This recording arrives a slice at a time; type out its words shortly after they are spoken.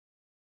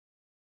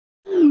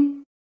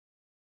And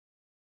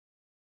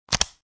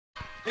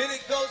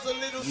it goes a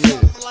little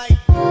something like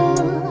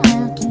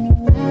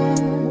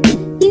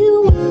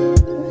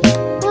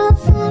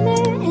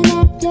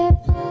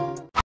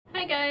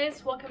Hi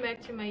guys, welcome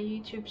back to my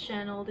YouTube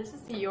channel. This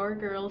is your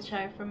girl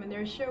Chai from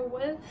Inertia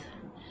with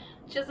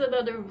just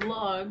another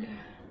vlog.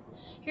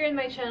 Here in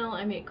my channel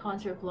I make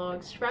concert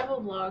vlogs,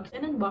 travel vlogs,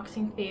 and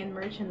unboxing fan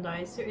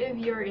merchandise. So if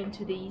you're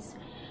into these,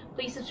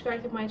 please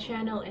subscribe to my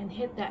channel and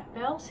hit that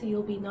bell so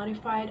you'll be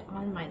notified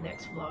on my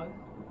next vlog.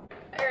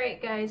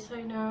 Alright guys,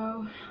 I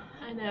know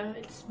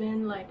it's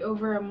been like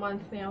over a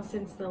month now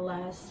since the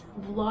last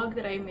vlog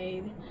that I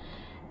made,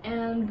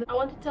 and I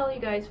want to tell you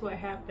guys what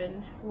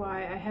happened,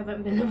 why I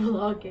haven't been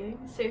vlogging.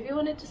 So if you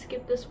wanted to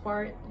skip this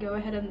part, go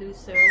ahead and do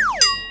so.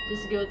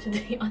 Just go to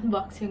the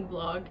unboxing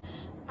vlog.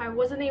 I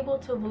wasn't able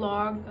to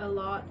vlog a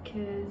lot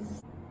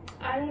because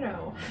I don't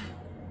know.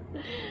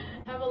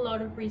 I have a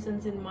lot of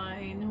reasons in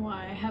mind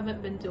why I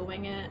haven't been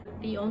doing it.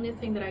 The only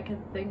thing that I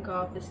can think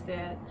of is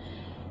that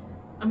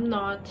I'm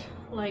not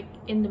like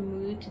in the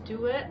mood to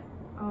do it.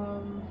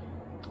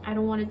 I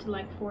don't want it to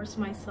like force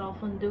myself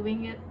on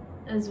doing it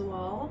as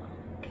well,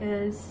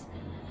 because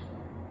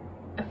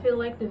I feel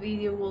like the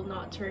video will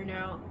not turn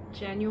out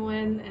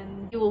genuine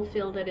and you will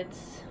feel that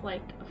it's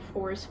like a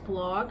forced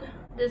vlog.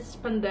 This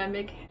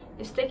pandemic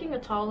is taking a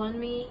toll on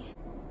me.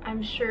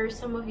 I'm sure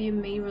some of you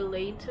may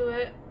relate to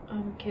it,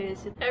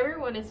 because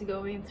everyone is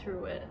going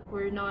through it.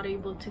 We're not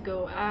able to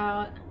go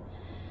out.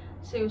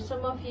 So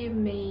some of you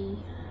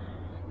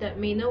that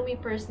may know me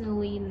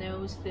personally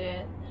knows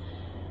that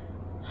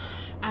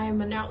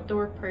I'm an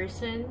outdoor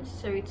person,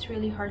 so it's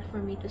really hard for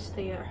me to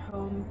stay at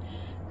home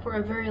for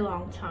a very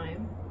long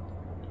time.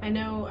 I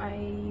know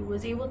I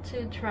was able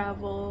to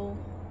travel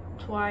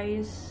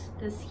twice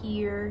this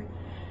year,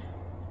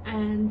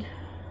 and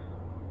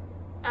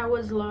I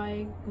was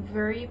like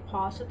very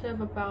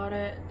positive about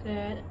it,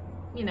 that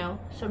you know,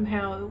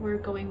 somehow we're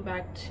going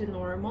back to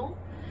normal.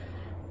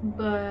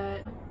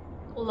 But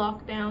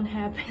lockdown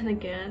happened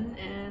again,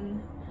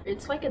 and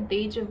it's like a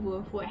deja vu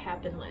of what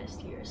happened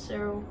last year.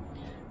 So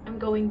I'm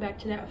going back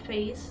to that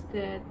phase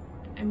that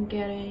I'm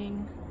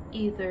getting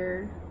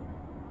either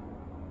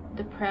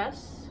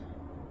depressed,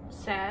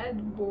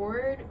 sad,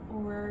 bored,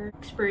 or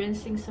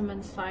experiencing some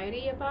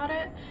anxiety about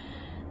it.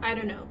 I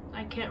don't know.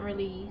 I can't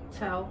really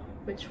tell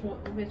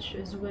which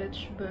is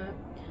which, but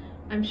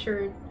I'm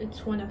sure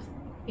it's one of,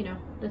 you know,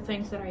 the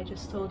things that I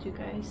just told you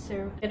guys.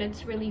 So, and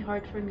it's really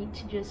hard for me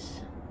to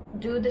just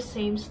do the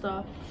same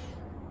stuff,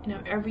 you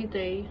know, every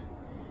day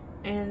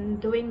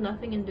and doing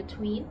nothing in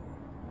between.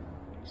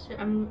 So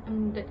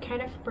I'm that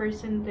kind of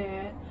person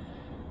that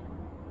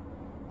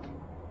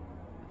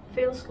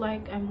feels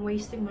like I'm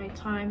wasting my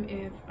time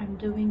if I'm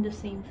doing the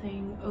same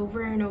thing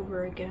over and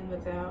over again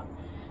without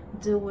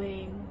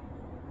doing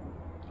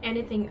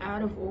anything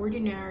out of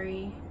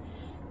ordinary,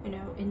 you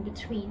know, in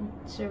between.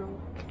 So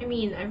I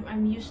mean,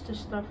 I'm used to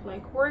stuff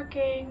like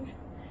working,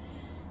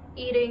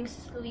 eating,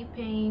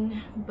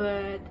 sleeping,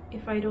 but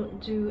if I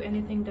don't do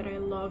anything that I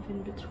love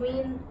in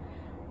between,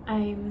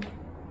 I'm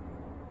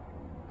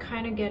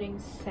kind of getting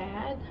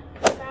sad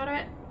about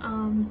it,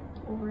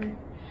 or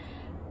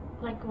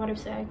like what I've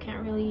said, I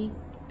can't really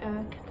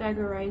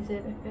categorize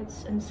it if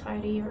it's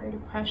anxiety or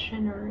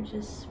depression or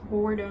just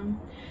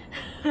boredom.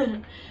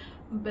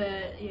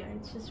 But yeah,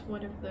 it's just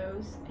one of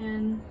those,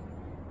 and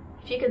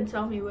if you can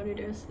tell me what it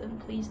is, then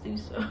please do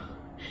so.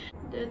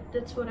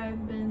 That's what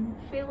I've been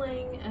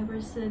feeling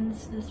ever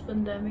since this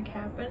pandemic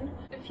happened.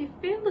 If you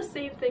feel the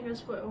same thing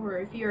as what, or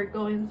if you're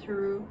going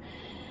through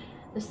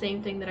the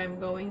same thing that I'm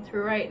going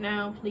through right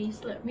now,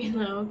 please let me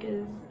know,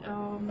 because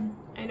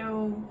I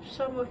know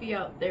some of you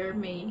out there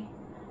may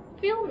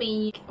feel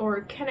me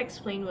or can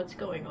explain what's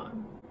going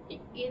on.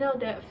 You know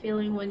that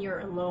feeling when you're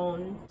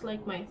alone? It's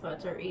like my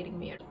thoughts are eating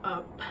me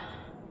up,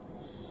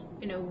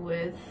 you know,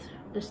 with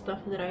the stuff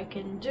that I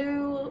can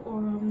do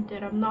or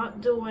that I'm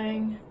not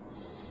doing.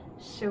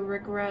 So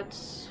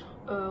regrets,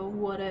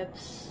 what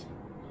ifs,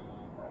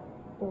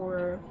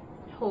 or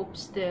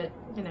hopes that,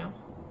 you know,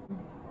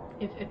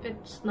 if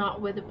it's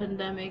not with the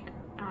pandemic,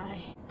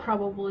 I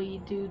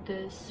probably do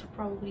this,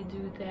 probably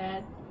do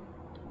that.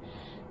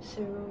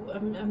 So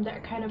I'm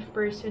that kind of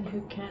person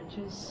who can't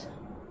just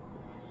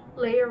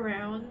lay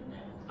around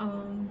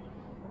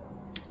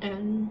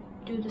and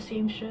do the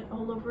same shit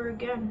all over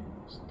again.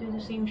 Just do the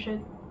same shit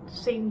the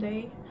same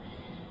day.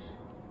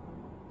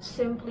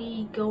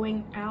 Simply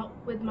going out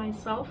with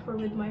myself or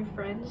with my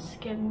friends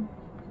can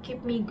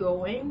keep me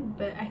going,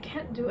 but I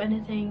can't do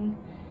anything,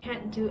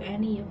 can't do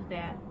any of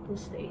that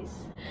these days.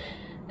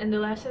 And the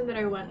last time that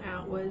I went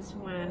out was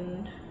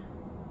when,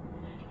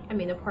 I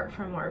mean, apart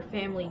from our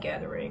family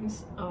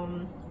gatherings,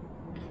 the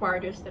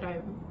farthest that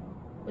I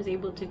was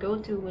able to go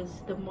to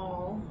was the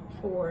mall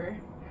for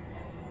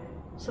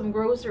some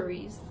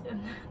groceries,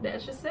 and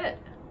that's just it.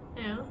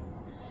 You know,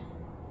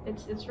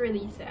 it's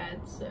really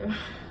sad. So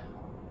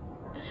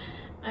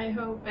I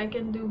hope I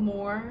can do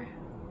more,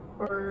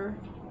 or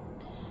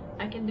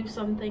I can do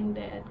something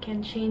that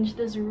can change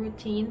this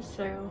routine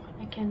so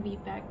I can be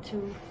back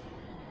to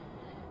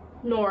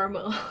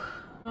normal.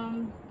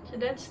 So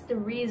that's the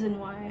reason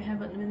why I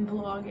haven't been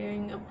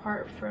vlogging,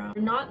 apart from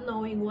not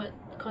knowing what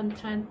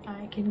content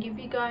I can give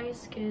you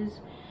guys,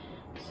 because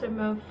some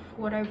of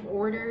what I've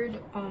ordered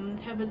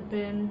haven't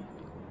been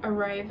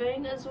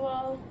arriving as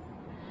well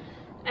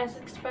as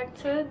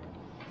expected,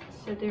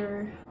 so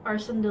there are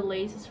some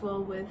delays as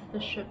well with the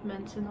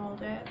shipments and all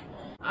that.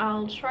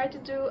 I'll try to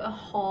do a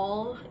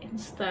haul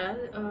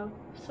instead of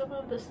some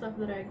of the stuff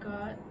that I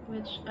got,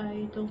 which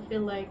I don't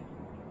feel like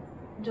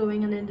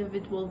doing an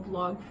individual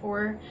vlog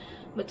for,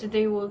 but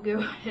today we'll go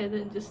ahead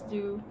and just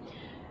do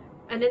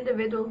an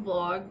individual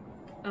vlog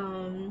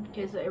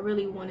because I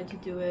really wanted to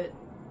do it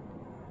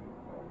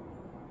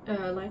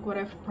like what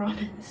I've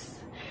promised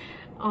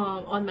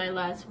on my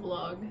last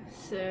vlog.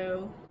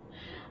 So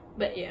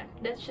but yeah,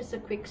 that's just a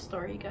quick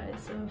story,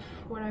 guys, of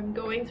what I'm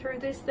going through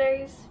these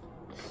days.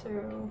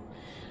 So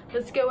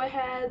let's go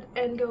ahead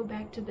and go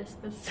back to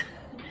business.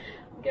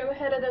 Go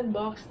ahead and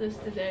unbox this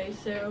today.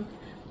 So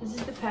this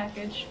is the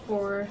package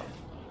for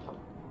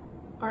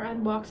our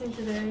unboxing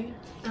today.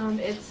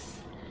 It's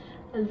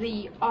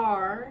the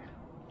R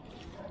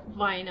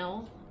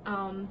vinyl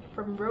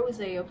from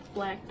Rosé of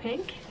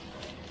Blackpink.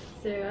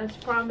 So as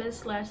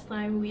promised last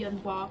time, we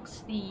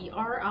unboxed the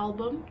R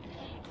album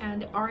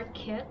and the R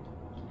kit.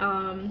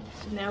 So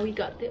now we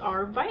got the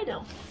R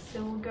vinyl.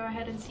 So we'll go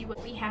ahead and see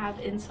what we have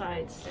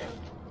inside. So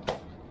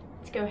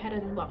let's go ahead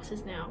and unbox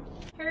this now.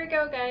 Here we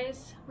go,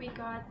 guys. We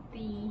got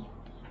the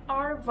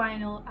R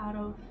vinyl out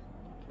of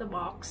the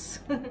box.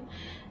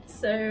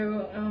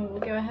 So we'll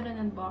go ahead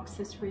and unbox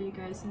this for you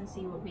guys and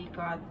see what we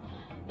got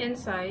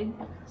inside.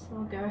 So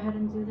we'll go ahead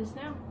and do this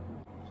now.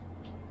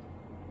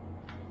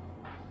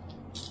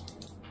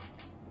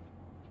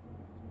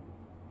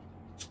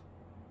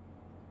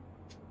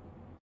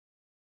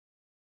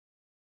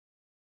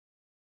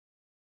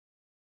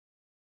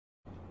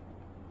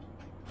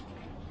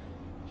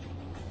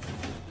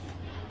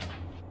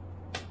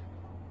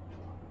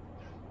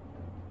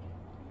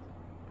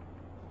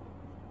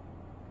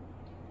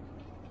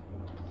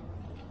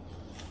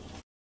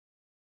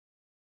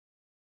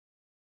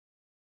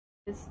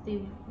 It's the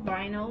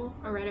vinyl,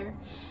 or rather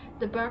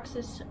the box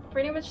is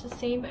pretty much the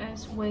same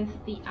as with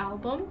the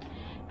album.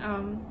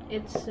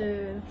 It's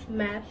a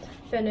matte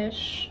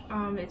finish.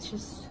 It's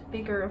just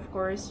bigger, of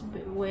course,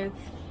 with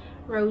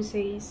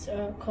Rosé's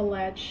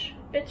collage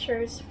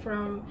pictures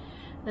from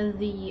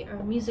the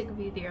music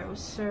videos.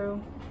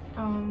 So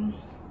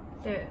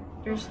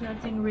there's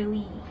nothing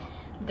really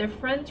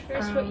different.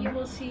 Here's what you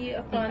will see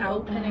upon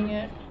opening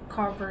it.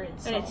 Cover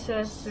itself. And it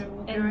says,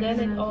 so and then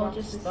it all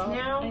just stopped.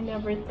 Now I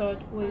never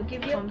thought we'd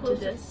give you come to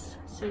this.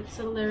 So it's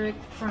a lyric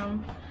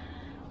from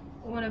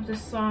one of the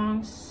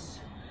songs,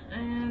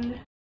 and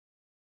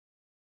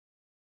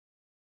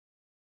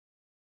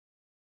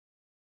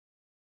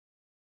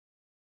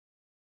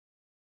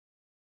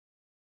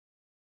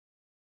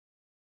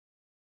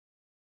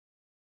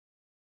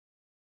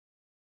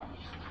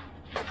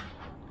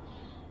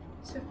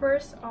so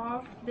first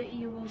off that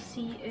you will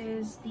see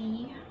is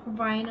the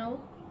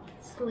vinyl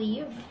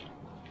sleeve.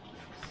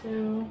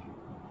 So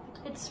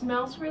it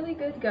smells really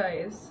good,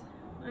 guys.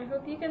 I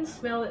hope you can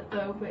smell it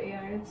though, but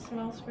yeah, it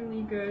smells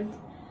really good.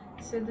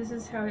 So this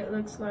is how it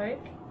looks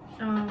like.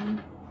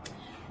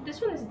 This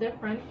one is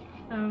different.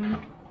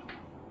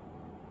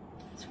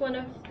 It's one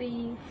of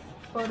the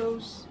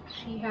photos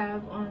she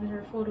have on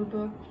her photo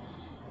book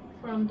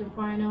from the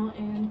vinyl,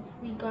 and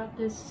we got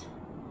this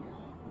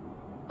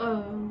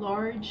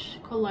large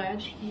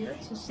collage here.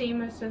 So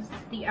same as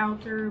the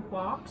outer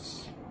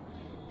box.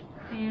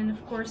 And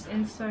of course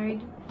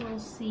inside we'll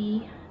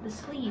see the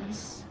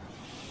sleeves.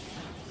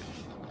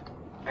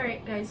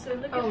 Alright guys, so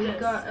look at this. We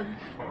got a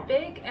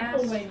big ass,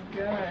 oh my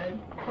god,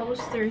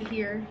 poster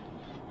here.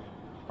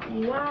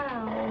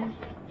 Wow.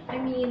 I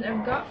mean,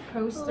 I've got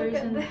posters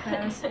in the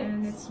past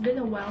and it's been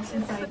a while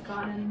since I've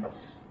gotten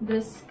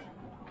this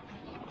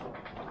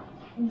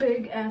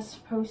big ass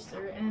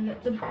poster, and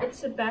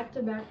it's a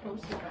back-to-back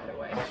poster, by the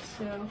way.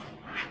 So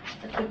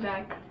at the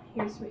back,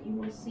 here's what you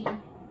will see.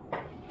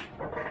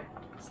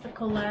 It's the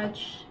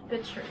collage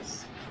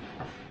pictures.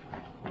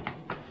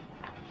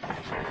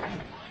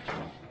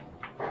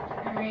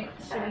 Alright,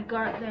 so we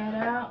got that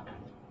out,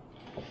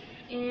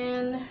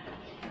 and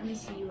let me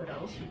see what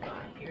else we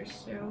got here.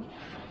 So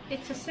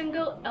it's a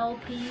single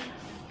LP,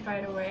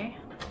 by the way.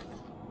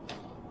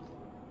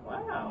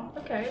 Wow,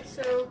 okay,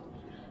 so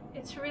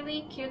it's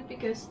really cute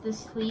because the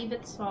sleeve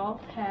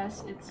itself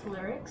has its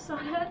lyrics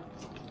on it.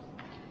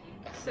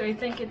 So I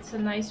think it's a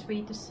nice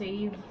way to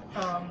save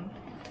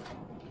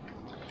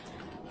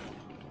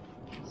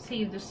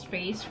the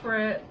space for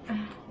it.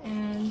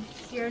 And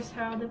here's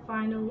how the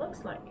vinyl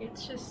looks like.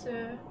 It's just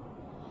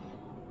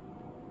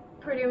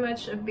pretty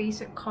much a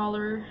basic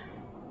color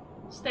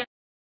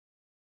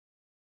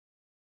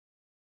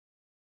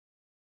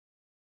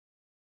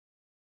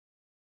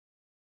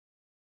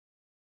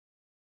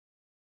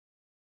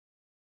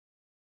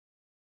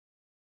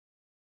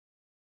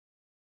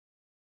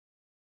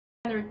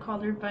standard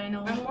color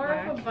vinyl. I'm more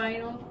of a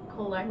vinyl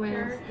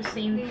collector with the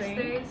same thing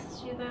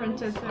days, you know,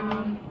 printed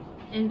on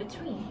in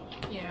between.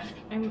 Yeah,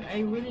 I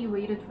really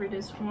waited for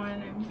this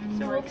one. I'm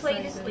So more we'll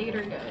play this excited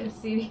later, to guys.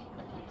 see.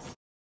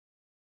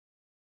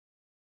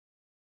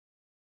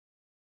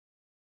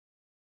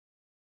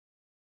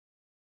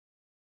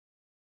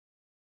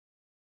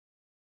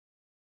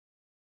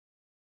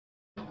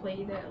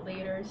 Play that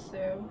later.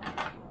 So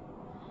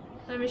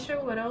let me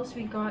show what else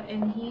we got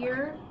in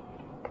here.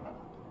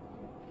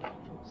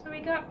 So we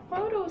got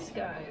photos,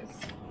 guys.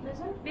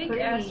 These are Big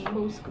ass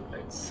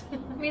postcards.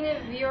 I mean,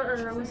 if you're a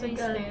Rosé like a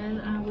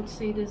stan, I would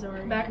say these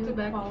are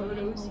back-to-back good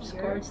photos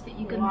postcards that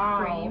you can Wow.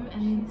 frame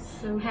and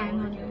So hang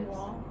on your gorgeous.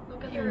 wall.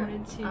 Look at I her.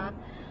 wanted to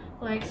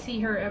like see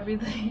her every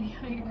day,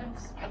 I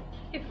guess.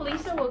 If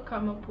Lisa will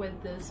come up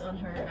with this on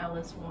her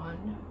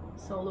LS1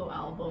 solo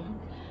album,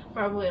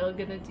 probably I'm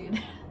gonna do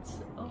that.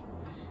 So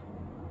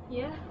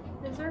yeah,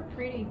 these are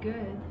pretty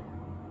good.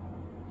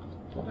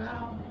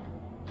 Wow.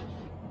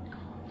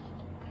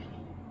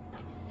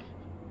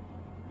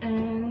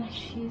 And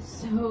she's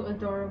so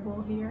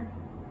adorable here.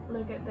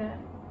 Look at that.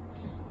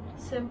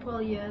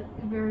 Simple yet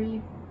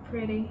very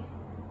pretty.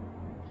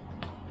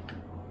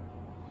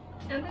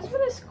 And this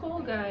one is cool,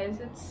 guys.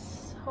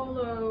 It's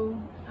holo.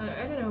 I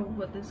don't know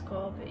what this is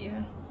called, but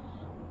yeah.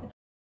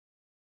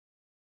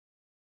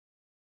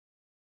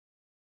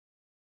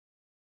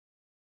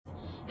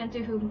 And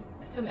to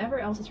whomever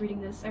else is reading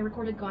this, I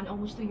recorded Gone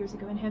almost 2 years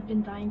ago and have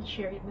been dying to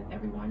share it with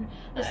everyone.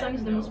 The song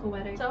is the most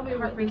poetic,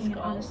 heartbreaking, and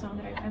honest song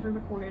that I've ever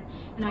recorded,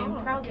 and I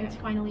am proud that it's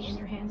finally in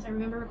your hands. I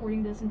remember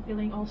recording this and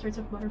feeling all sorts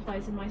of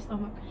butterflies in my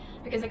stomach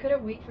because I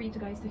couldn't wait for you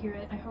guys to hear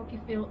it. I hope you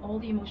feel all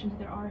the emotions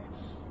that are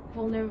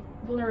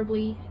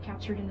vulnerably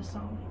captured in the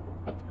song.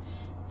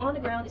 On the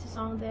Ground is a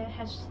song that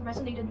has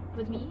resonated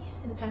with me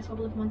in the past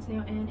couple of months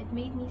now, and it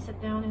made me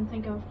sit down and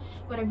think of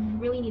what I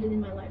really needed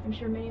in my life. I'm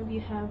sure many of you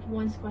have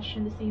once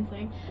questioned the same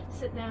thing.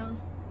 Sit down.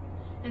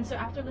 And so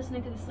after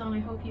listening to this song, I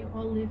hope you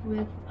all live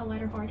with a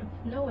lighter heart of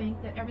knowing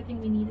that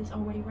everything we need is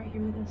already right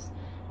here with us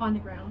on the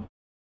ground.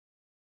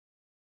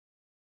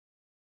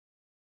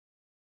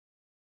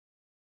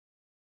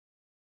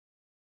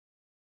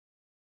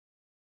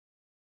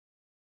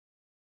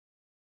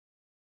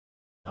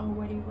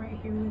 Already right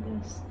here with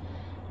us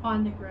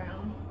on the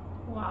ground.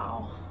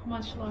 Wow,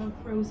 much love,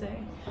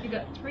 Rosé. You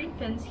got 3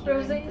 pins here.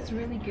 Rosé is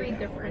really good. 3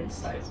 different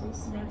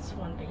sizes. That's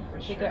one thing for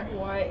She sure. got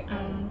white.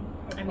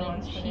 I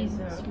mean, she's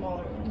a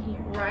smaller one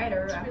here.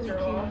 writer It's after really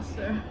all. cute.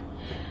 So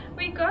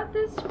we got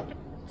this.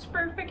 It's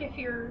perfect if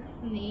your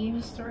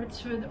name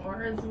starts with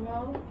R as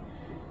well.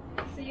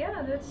 So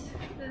yeah, this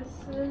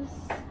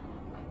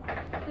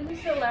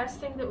is the last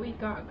thing that we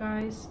got,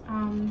 guys.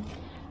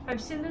 I've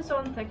seen this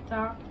on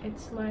TikTok.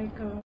 It's like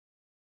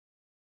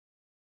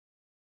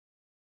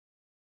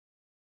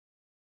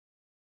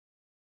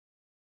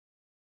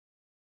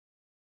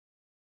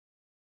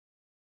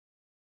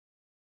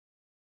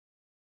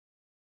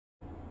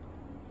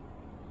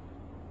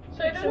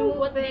so I don't know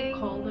what they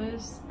call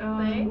this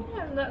thing.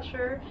 I'm not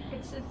sure.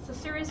 It's a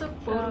series of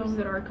photos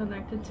that are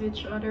connected to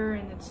each other,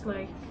 and it's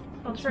like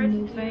I'll it's try to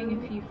moving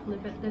do- if you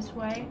flip it this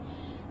way.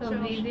 So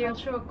So I'll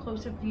show a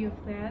close-up view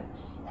of that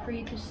for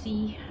you to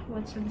see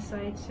what's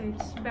inside. So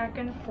it's back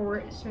and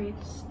forth, so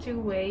it's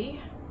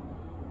two-way.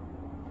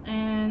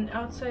 And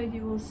outside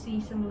you will see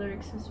some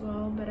lyrics as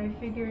well, but I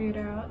figured it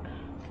out.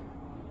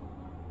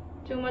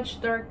 Too much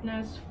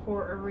darkness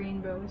for a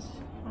rainbows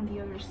on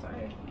the other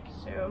side.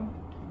 So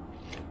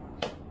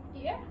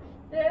yeah,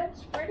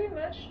 that's pretty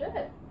much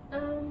it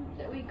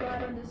that we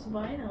got on this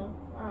vinyl.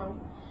 Wow.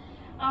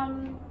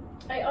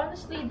 I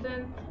honestly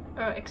didn't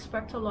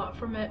expect a lot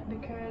from it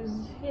because,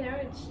 you know,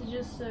 it's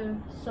just a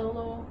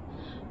solo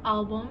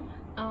album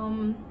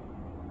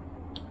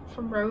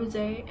from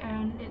Rosé,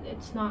 and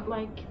it's not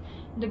like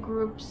the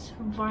group's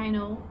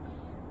vinyl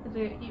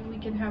that we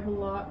can have a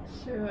lot.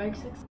 So I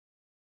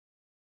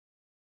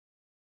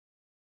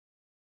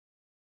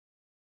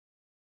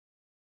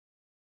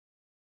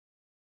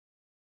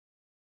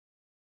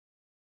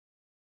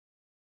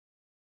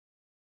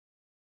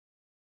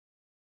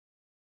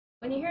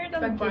when you hear it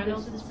on the vinyl,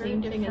 it's the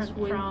same thing as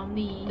from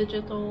the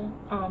digital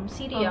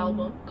CD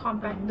album,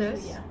 compact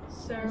disc. So yeah,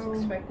 So as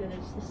expected,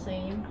 it's the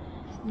same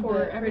for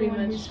but pretty everyone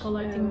much who's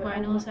collecting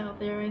vinyls out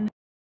there, and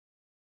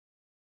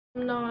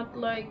I'm not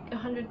like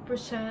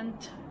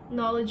 100%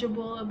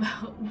 knowledgeable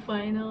about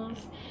vinyls,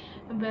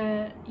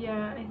 but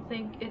yeah, I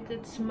think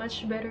it's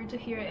much better to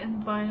hear it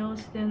in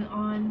vinyls than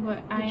on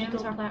what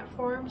digital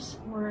platforms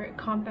or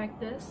compact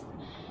disc.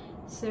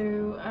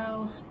 So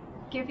I'll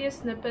give you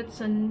snippets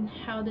on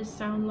how this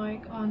sound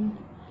like on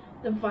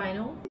the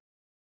vinyl.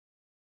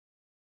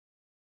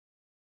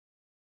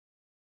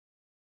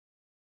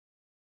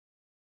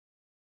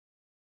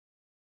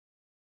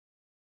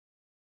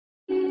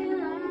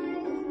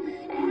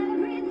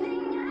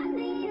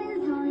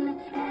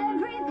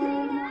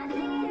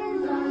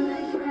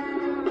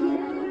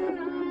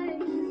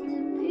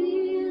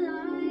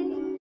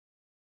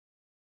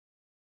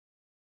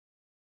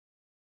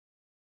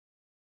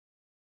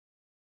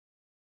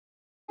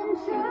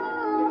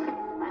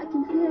 I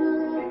can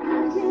feel it. I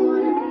just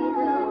wanna be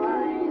the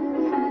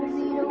one. Had to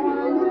be the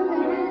one who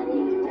let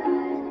me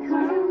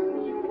die.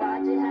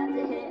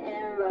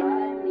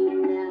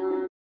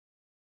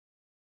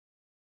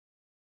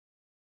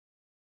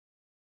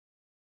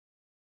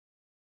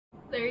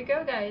 there you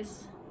go,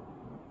 guys.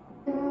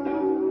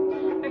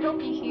 I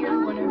hope you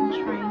hear what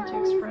I'm trying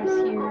to express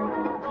here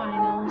about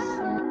vinyls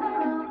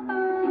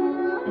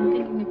and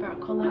thinking about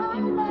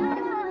collecting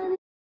one.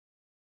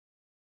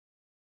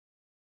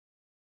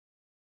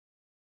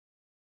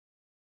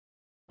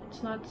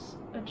 It's not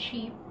a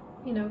cheap,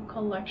 you know,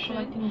 collection.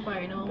 Collecting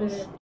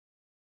vinyls.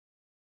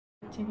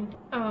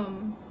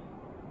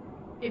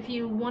 If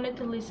you wanted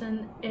to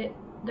listen it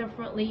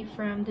differently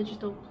from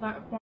digital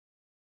platform,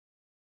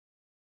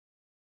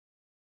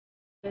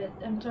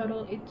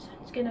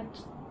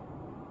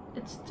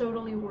 it's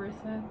totally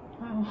worth it.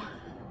 Wow.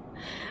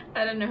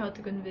 I don't know how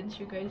to convince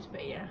you guys,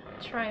 but yeah,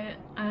 try it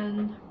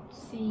and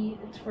see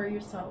it for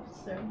yourself.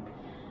 So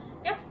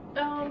yeah,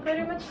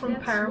 pretty much from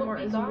Paramore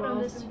as well.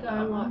 This got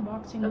a lot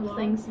of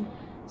things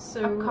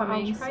so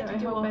upcoming. I'll try to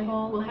do a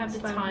haul. We'll have the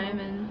time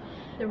and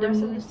the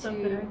rest of the stuff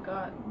that I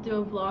got.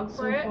 Do a vlog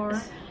so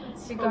far.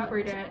 So go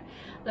for that.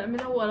 Let me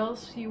know what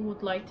else you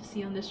would like to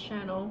see on this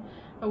channel.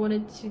 I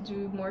wanted to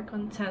do more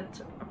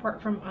content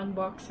apart from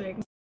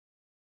unboxing.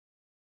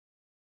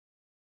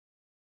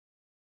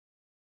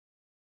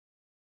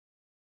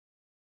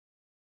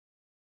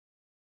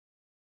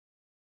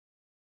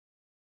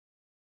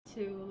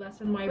 To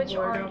lessen my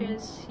boredom.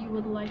 Artists you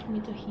would like me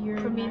to hear?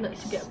 For me not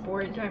to get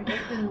bored, I'm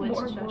open with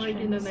more bored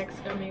in the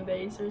next coming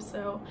days or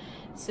so.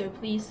 So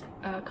please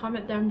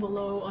comment down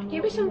below on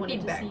what you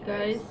wanted to see,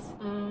 guys.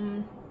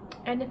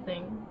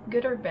 Anything,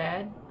 good or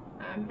bad,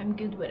 I'm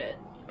good with it.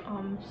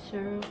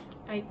 So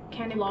I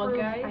can vlog,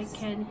 guys. I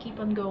can keep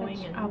on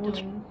going and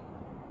doing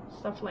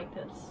stuff like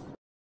this.